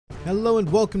Hello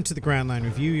and welcome to the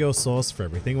GrandLineReview, your source for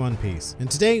everything One Piece.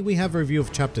 And today we have a review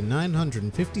of chapter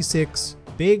 956,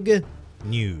 Big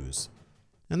News.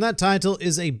 And that title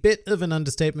is a bit of an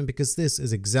understatement because this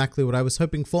is exactly what I was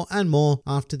hoping for and more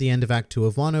after the end of Act 2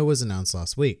 of Wano was announced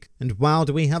last week. And wow,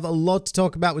 do we have a lot to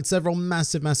talk about with several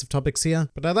massive topics here,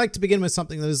 but I'd like to begin with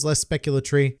something that is less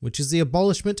speculatory, which is the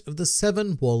abolishment of the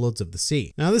 7 Warlords of the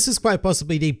Sea. Now this is quite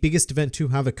possibly the biggest event to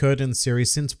have occurred in the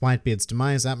series since Whitebeard's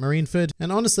demise at Marineford,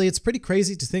 and honestly it's pretty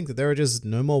crazy to think that there are just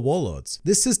no more Warlords.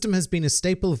 This system has been a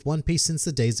staple of One Piece since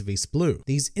the days of East Blue.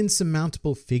 These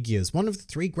insurmountable figures, one of the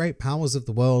 3 great powers of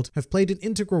the world, have played an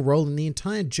integral role in the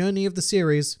entire journey of the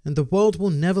series, and the world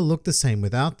will never look the same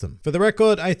without them. For the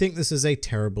record, I think this is a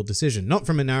terrible decision, not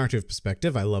from a narrative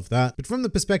perspective, I love that, but from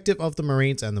the perspective of the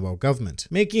Marines and the world government.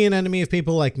 Making an enemy of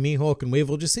people like Mihawk and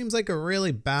Weevil just seems like a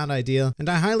really bad idea, and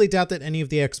I highly doubt that any of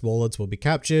the ex-Warlords will be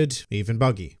captured, even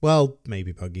Buggy. Well,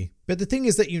 maybe Buggy. But the thing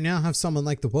is that you now have someone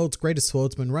like the world's greatest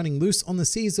swordsman running loose on the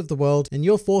seas of the world, and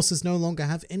your forces no longer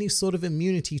have any sort of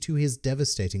immunity to his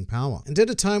devastating power. And at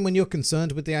a time when you're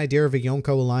concerned with the idea of a Yonko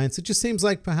alliance, it just seems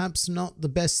like perhaps not the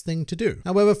best thing to do.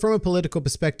 However, from a political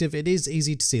perspective, it is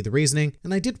easy to see the reasoning,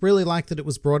 and I did really like that it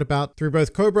was brought about through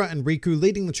both Cobra and Riku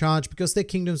leading the charge because their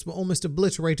kingdoms were almost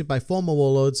obliterated by former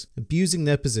warlords abusing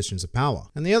their positions of power.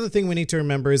 And the other thing we need to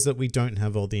remember is that we don't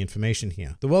have all the information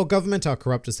here. The world government are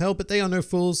corrupt as hell, but they are no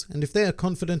fools, and if they are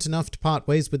confident enough to part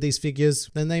ways with these figures,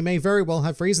 then they may very well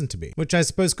have reason to be, which I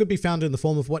suppose could be found in the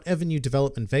form of whatever new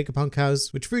development Vegapunk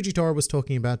has, which Fujitora was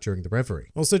talking about during the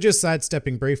Reverie. Also, just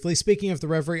sidestepping briefly, speaking of the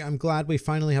Reverie, I'm glad we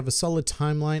finally have a solid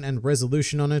timeline and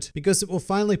resolution on it, because it will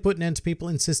finally put an end to people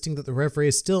insisting that the Reverie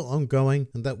is still ongoing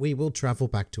and that we will travel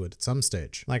back to it at some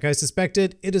stage. Like I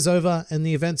suspected, it is over, and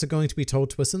the events are going to be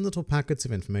told to us in little packets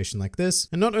of information like this.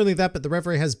 And not only that, but the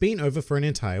Reverie has been over for an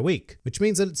entire week, which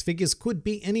means that its figures could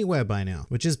be anywhere by now,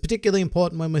 which is particularly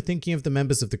important when we're thinking of the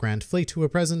members of the Grand Fleet who are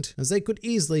present, as they could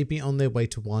easily be on their way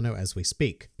to Wano as we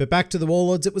speak. But back to the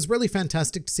Warlords, it was really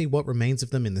fantastic to see what remains of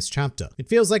them in this chapter. It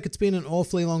feels like it's been an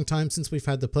awfully long time since we've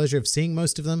had the pleasure of seeing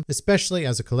most of them, especially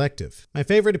as a collective. My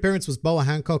favorite appearance was Boa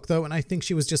Hancock though, and I think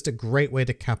she was just a great way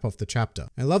to cap off the chapter.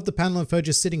 I love the panel of her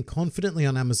just sitting confidently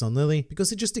on Amazon Lily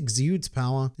because it just exudes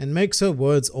power and makes her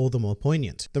words all the more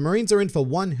poignant. The Marines are in for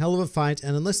one hell of a fight,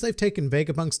 and unless they've taken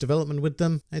Vegapunk's development with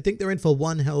them, I think they're in for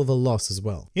one hell of a loss as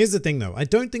well. Here's the thing though, I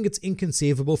don't think it's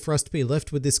inconceivable for us to be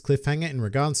left with this cliffhanger in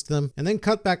regards to them, and then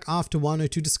cut back after Wano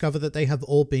to discover that they have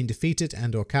all been defeated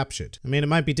and or captured. I mean, it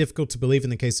might be difficult to believe in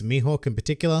the case of Mihawk in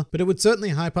particular, but it would certainly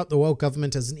hype up the world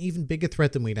government as an even bigger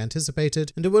threat than we'd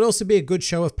anticipated, and it would also be a good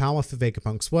show of power for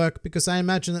Vegapunk's work, because I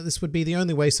imagine that this would be the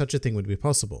only way such a thing would be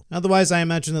possible. Otherwise, I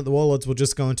imagine that the Warlords will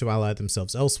just go on to ally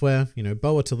themselves elsewhere, you know,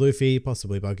 Boa to Luffy,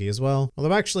 possibly Buggy as well,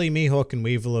 although actually Mihawk and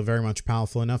Weevil are very much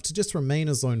powerful enough to just remain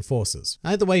as lone forces.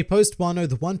 Either way, post-Wano,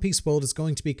 the One Piece world is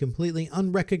going to be completely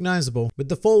unrecognizable with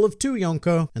the fall of 2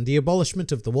 Yonko and the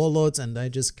abolishment of the Warlords, and I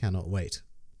just cannot wait.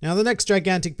 Now, the next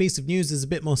gigantic piece of news is a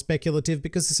bit more speculative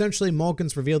because essentially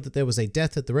Morgan's revealed that there was a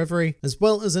death at the Reverie, as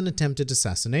well as an attempted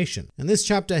assassination. And this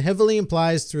chapter heavily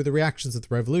implies through the reactions of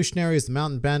the revolutionaries, the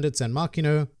mountain bandits, and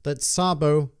Makino that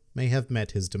Sabo may have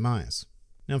met his demise.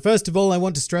 Now, first of all, I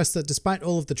want to stress that despite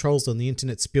all of the trolls on the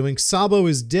internet spewing "Sabo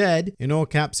is dead" in all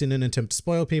caps in an attempt to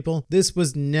spoil people, this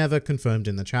was never confirmed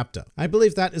in the chapter. I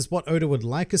believe that is what Oda would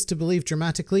like us to believe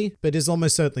dramatically, but is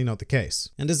almost certainly not the case.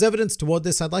 And as evidence toward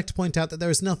this, I'd like to point out that there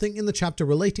is nothing in the chapter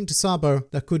relating to Sabo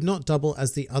that could not double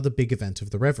as the other big event of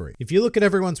the Reverie. If you look at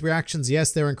everyone's reactions,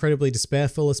 yes, they're incredibly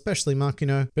despairful, especially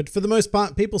Makino, but for the most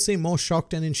part, people seem more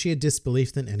shocked and in sheer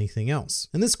disbelief than anything else.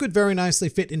 And this could very nicely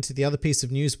fit into the other piece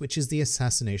of news, which is the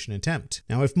assassination attempt.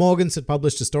 Now, if Morgans had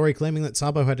published a story claiming that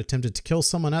Sabo had attempted to kill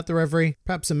someone at the Reverie,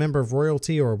 perhaps a member of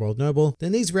royalty or a world noble,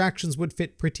 then these reactions would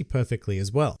fit pretty perfectly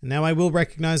as well. And now I will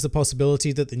recognize the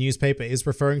possibility that the newspaper is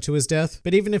referring to his death,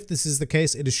 but even if this is the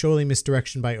case, it is surely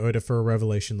misdirection by Oda for a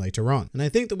revelation later on. And I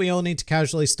think that we all need to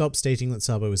casually stop stating that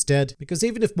Sabo is dead, because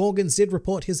even if Morgans did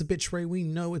report his obituary, we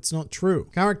know it's not true.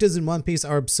 Characters in One Piece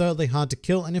are absurdly hard to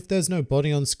kill, and if there's no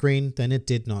body on screen, then it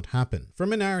did not happen.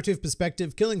 From a narrative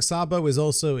perspective, killing Sabo is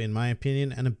also, in my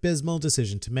opinion, an abysmal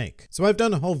decision to make. So I've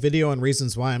done a whole video on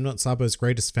reasons why I'm not Sabo's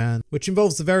greatest fan, which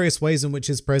involves the various ways in which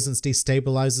his presence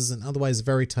destabilizes an otherwise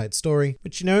very tight story,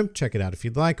 which, you know, check it out if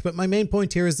you'd like, but my main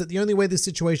point here is that the only way this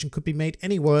situation could be made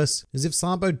any worse is if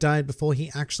Sabo died before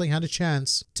he actually had a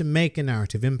chance to make a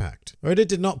narrative impact. Oda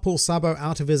did not pull Sabo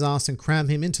out of his ass and cram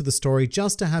him into the story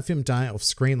just to have him die off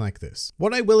screen like this.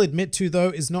 What I will admit to though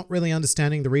is not really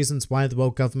understanding the reasons why the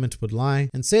world government would lie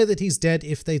and say that he's dead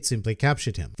if they'd simply captured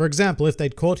captured him. For example, if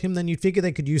they'd caught him, then you'd figure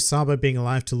they could use Sabo being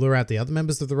alive to lure out the other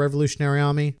members of the Revolutionary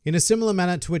Army, in a similar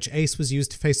manner to which Ace was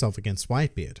used to face off against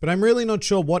Whitebeard. But I'm really not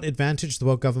sure what advantage the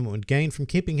world government would gain from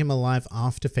keeping him alive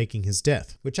after faking his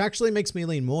death, which actually makes me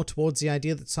lean more towards the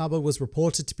idea that Sabo was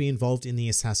reported to be involved in the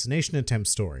assassination attempt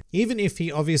story, even if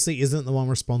he obviously isn't the one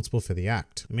responsible for the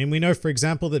act. I mean, we know for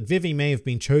example that Vivi may have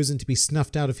been chosen to be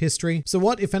snuffed out of history, so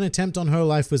what if an attempt on her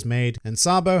life was made, and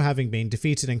Sabo, having been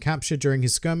defeated and captured during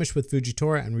his skirmish with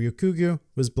Fujitora and Ryukugyu,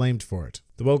 was blamed for it?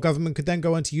 The world government could then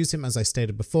go on to use him, as I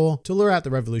stated before, to lure out the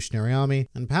Revolutionary Army,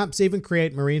 and perhaps even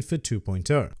create Marineford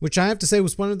 2.0, which I have to say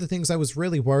was one of the things I was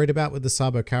really worried about with the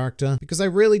Sabo character, because I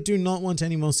really do not want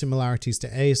any more similarities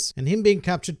to Ace, and him being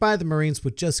captured by the Marines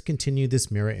would just continue this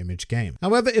mirror image game.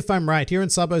 However, if I'm right here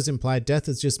and Sabo's implied death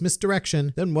is just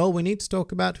misdirection, then well, we need to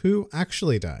talk about who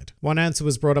actually died. One answer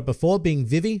was brought up before, being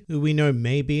Vivi, who we know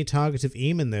may be a target of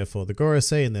Eam and therefore the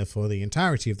Gorosei and therefore the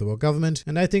entirety of the world government,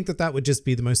 and I think that that would just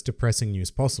be the most depressing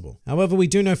news possible. However, we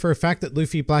do know for a fact that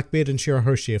Luffy, Blackbeard, and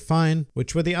Shirahoshi are fine,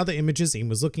 which were the other images Eam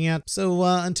was looking at, so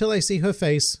until I see her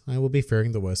face, I will be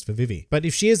fearing the worst for Vivi. But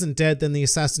if she isn't dead, then the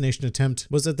assassination attempt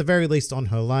was at the very least on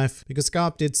her life, because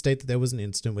Garp did state that there was an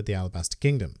incident with the Alabaster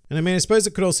Kingdom. And I mean, I suppose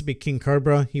it could also be King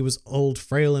Cobra. He was old,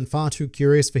 frail, and far too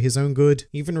curious for his own good,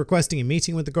 even requesting a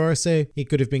meeting with the Gorosei. He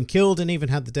could have been killed and even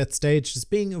had the death staged as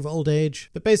being of old age.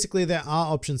 But basically there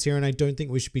are options here, and I don't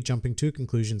think we should be jumping to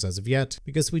conclusions as of yet,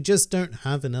 because we just don't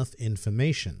have enough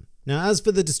information. Now, as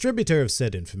for the distributor of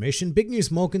said information, Big News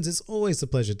Morgans is always a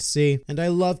pleasure to see, and I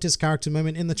loved his character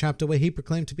moment in the chapter where he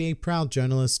proclaimed to be a proud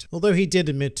journalist, although he did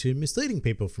admit to misleading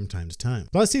people from time to time.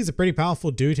 Plus, he's a pretty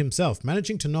powerful dude himself,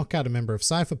 managing to knock out a member of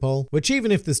Cypherpol, which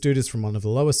even if this dude is from one of the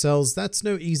lower cells, that's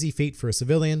no easy feat for a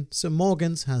civilian, so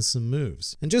Morgans has some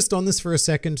moves. And just on this for a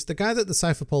second, the guy that the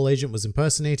Cypherpol agent was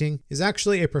impersonating is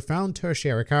actually a profound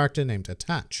tertiary character named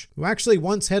Attach, who actually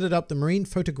once headed up the Marine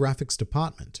Photographics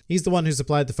department. He's the one who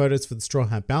supplied the photos for the Straw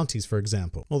Hat bounties, for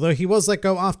example, although he was let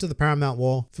go after the Paramount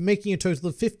War for making a total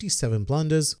of 57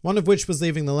 blunders, one of which was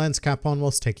leaving the lens cap on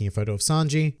whilst taking a photo of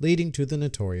Sanji, leading to the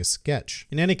notorious sketch.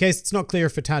 In any case, it's not clear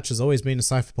if Attach has always been a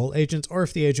Cypherpol agent or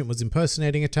if the agent was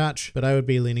impersonating Attach, but I would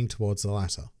be leaning towards the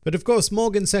latter. But of course,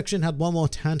 Morgan's section had one more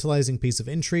tantalizing piece of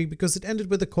intrigue because it ended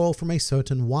with a call from a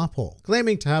certain Warpole,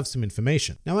 claiming to have some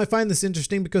information. Now, I find this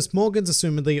interesting because Morgan's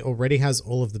assumedly already has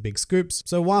all of the big scoops,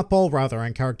 so Warpole, rather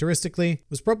uncharacteristically,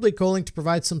 was probably calling to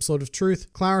provide some sort of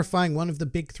truth, clarifying one of the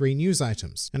big 3 news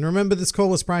items. And remember, this call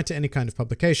was prior to any kind of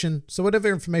publication, so whatever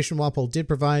information Warpole did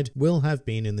provide will have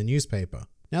been in the newspaper.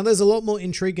 Now, there's a lot more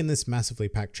intrigue in this massively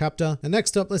packed chapter, and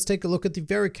next up, let's take a look at the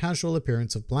very casual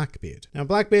appearance of Blackbeard. Now,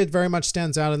 Blackbeard very much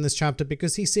stands out in this chapter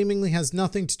because he seemingly has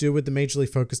nothing to do with the majorly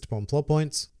focused upon plot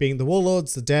points, being the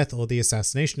warlords, the death, or the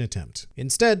assassination attempt.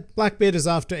 Instead, Blackbeard is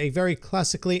after a very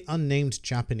classically unnamed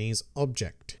Japanese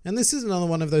object. And this is another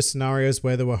one of those scenarios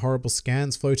where there were horrible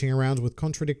scans floating around with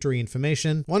contradictory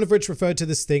information, one of which referred to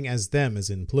this thing as them, as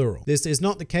in plural. This is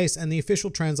not the case, and the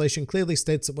official translation clearly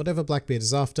states that whatever Blackbeard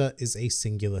is after is a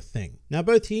singular thing. Now,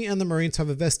 both he and the Marines have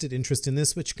a vested interest in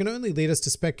this, which can only lead us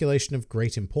to speculation of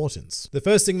great importance. The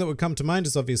first thing that would come to mind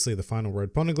is obviously the Final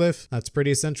Road Poneglyph. That's pretty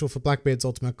essential for Blackbeard's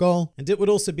ultimate goal, and it would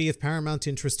also be of paramount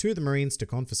interest to the Marines to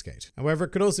confiscate. However, it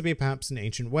could also be perhaps an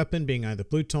ancient weapon, being either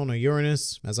Pluton or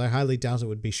Uranus, as I highly doubt it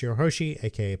would be Shirahoshi,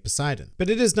 aka Poseidon.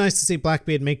 But it is nice to see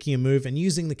Blackbeard making a move and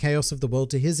using the chaos of the world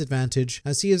to his advantage,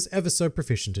 as he is ever so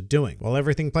proficient at doing. While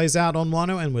everything plays out on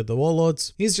Wano and with the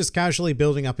warlords, he's just casually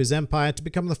building up his empire to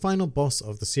become the final boss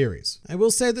of the series. I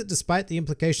will say that despite the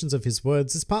implications of his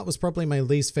words, this part was probably my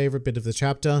least favorite bit of the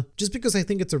chapter, just because I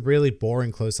think it's a really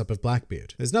boring close-up of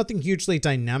Blackbeard. There's nothing hugely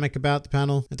dynamic about the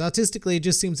panel, and artistically it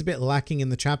just seems a bit lacking in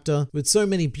the chapter, with so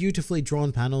many beautifully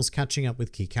drawn panels catching up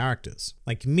with key characters.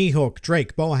 Like Mihawk,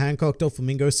 Drake, Boa Hancock,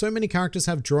 Doflamingo, so many characters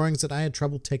have drawings that I had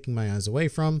trouble taking my eyes away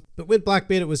from, but with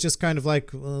Blackbeard it was just kind of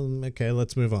like, well, okay,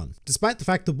 let's move on. Despite the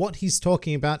fact that what he's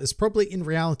talking about is probably in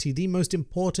reality the most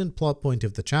important plot point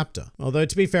of the chapter. Although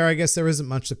to be fair, I guess there isn't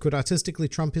much that could artistically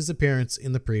trump his appearance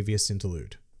in the previous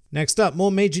interlude. Next up,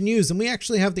 more major news, and we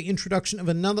actually have the introduction of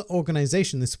another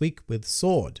organization this week with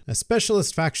Sword, a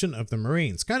specialist faction of the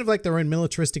Marines, kind of like their own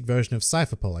militaristic version of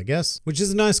Cypherpol, I guess, which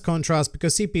is a nice contrast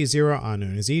because CP0 are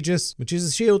known as Aegis, which is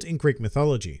a shield in Greek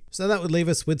mythology. So that would leave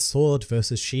us with Sword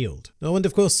versus Shield. Oh, and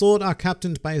of course Sword are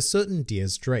captained by a certain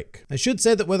Diaz Drake. I should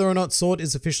say that whether or not Sword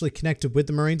is officially connected with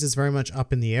the Marines is very much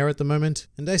up in the air at the moment,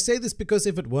 and I say this because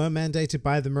if it were mandated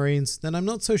by the Marines, then I'm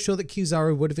not so sure that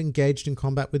Kizaru would have engaged in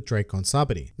combat with Drake on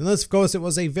Sabati. Unless of course it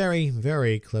was a very,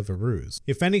 very clever ruse.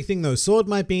 If anything though, Sword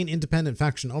might be an independent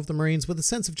faction of the Marines with a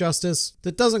sense of justice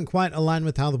that doesn't quite align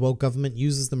with how the world government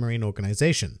uses the Marine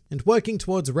organization, and working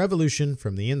towards a revolution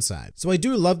from the inside. So I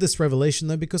do love this revelation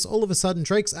though, because all of a sudden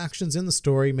Drake's actions in the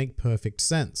story make perfect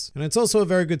sense. And it's also a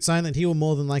very good sign that he will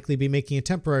more than likely be making a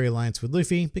temporary alliance with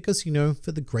Luffy because, you know,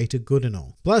 for the greater good and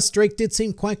all. Plus, Drake did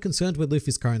seem quite concerned with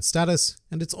Luffy's current status,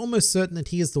 and it's almost certain that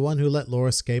he is the one who let Law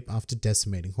escape after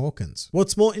decimating Hawkins.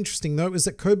 What's more interesting though is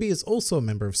that Kobe is also a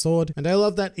member of Sword, and I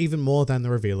love that even more than the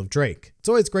reveal of Drake. It's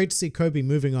always great to see Kobe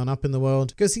moving on up in the world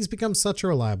because he's become such a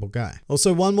reliable guy.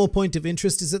 Also, one more point of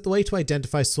interest is that the way to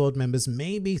identify Sword members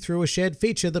may be through a shared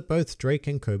feature that both Drake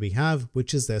and Kobe have,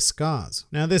 which is their scars.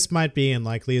 Now this might be and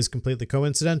likely is completely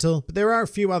coincidental, but there are a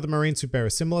few other Marines who bear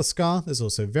a similar scar. There's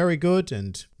also Very Good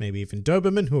and maybe even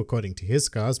Doberman, who according to his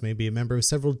scars may be a member of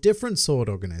several different Sword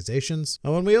organizations.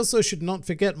 Oh, and we also should not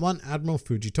forget one Admiral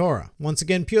Fujitora. Once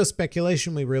again, pure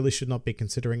speculation, we really should not be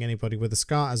considering anybody with a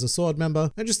scar as a Sword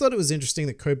member. I just thought it was interesting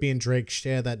that Kobe and Drake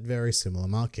share that very similar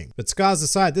marking. But scars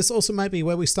aside, this also might be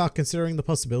where we start considering the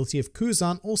possibility of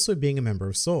Kuzan also being a member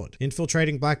of Sword,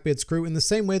 infiltrating Blackbeard's crew in the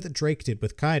same way that Drake did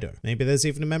with Kaido. Maybe there's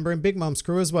even a member in Big Mom's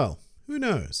crew as well. Who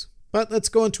knows? But let's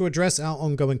go on to address our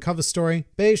ongoing cover story.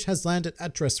 Beige has landed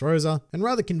at Dressrosa, and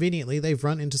rather conveniently, they've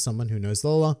run into someone who knows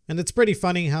Lola. And it's pretty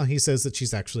funny how he says that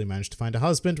she's actually managed to find a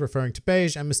husband, referring to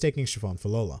Beige and mistaking Chiffon for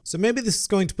Lola. So maybe this is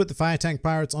going to put the Fire Tank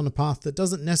Pirates on a path that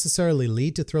doesn't necessarily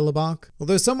lead to Thriller Bark.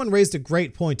 Although someone raised a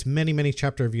great point many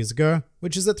chapter reviews ago,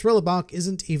 which is that Thriller Bark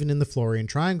isn't even in the Florian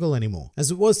Triangle anymore,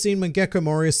 as it was seen when Gecko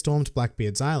Moria stormed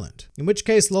Blackbeard's island. In which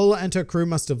case, Lola and her crew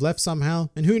must have left somehow,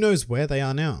 and who knows where they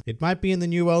are now. It might be in the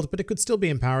New World, but it could still be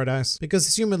in Paradise, because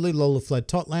assumedly Lola fled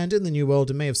Totland in the New World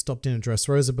and may have stopped in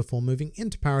Dressrosa before moving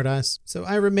into Paradise, so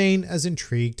I remain as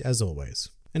intrigued as always.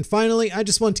 And finally, I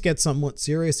just want to get somewhat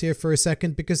serious here for a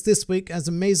second, because this week, as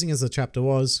amazing as the chapter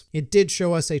was, it did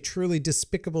show us a truly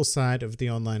despicable side of the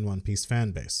online One Piece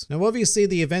fanbase. Now obviously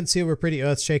the events here were pretty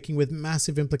earth-shaking with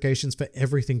massive implications for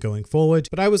everything going forward,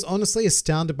 but I was honestly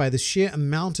astounded by the sheer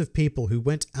amount of people who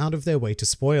went out of their way to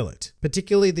spoil it,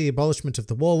 particularly the abolishment of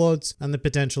the warlords and the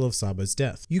potential of Sabo's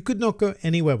death. You could not go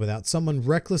anywhere without someone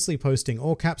recklessly posting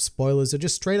all caps spoilers or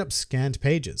just straight up scanned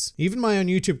pages. Even my own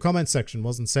YouTube comment section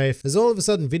wasn't safe, as all of a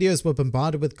sudden videos were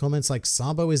bombarded with comments like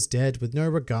Sabo is dead with no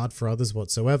regard for others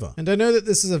whatsoever. And I know that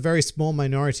this is a very small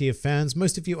minority of fans,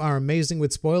 most of you are amazing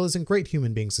with spoilers and great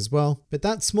human beings as well, but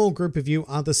that small group of you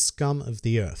are the scum of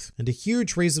the earth, and a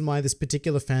huge reason why this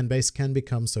particular fan base can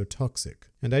become so toxic.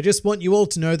 And I just want you all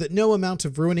to know that no amount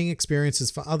of ruining experiences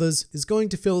for others is going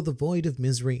to fill the void of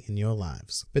misery in your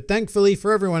lives. But thankfully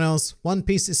for everyone else, One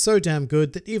Piece is so damn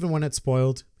good that even when it's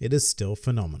spoiled, it is still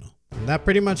phenomenal. And that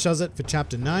pretty much does it for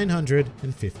chapter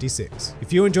 956.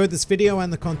 If you enjoyed this video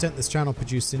and the content this channel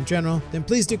produced in general, then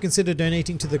please do consider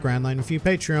donating to the GrandLineReview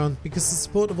Patreon, because the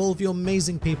support of all of you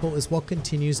amazing people is what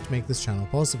continues to make this channel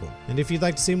possible. And if you'd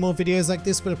like to see more videos like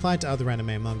this but apply to other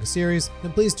anime and manga series,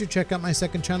 then please do check out my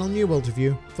second channel, New World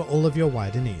Review, for all of your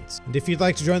wider needs. And if you'd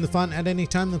like to join the fun at any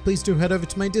time, then please do head over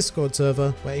to my Discord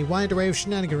server, where a wide array of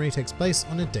shenaniganry takes place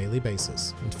on a daily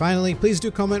basis. And finally, please do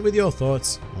comment with your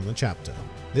thoughts on the chapter.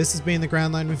 This has been the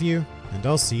GrandLineReview, and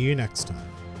I'll see you next time.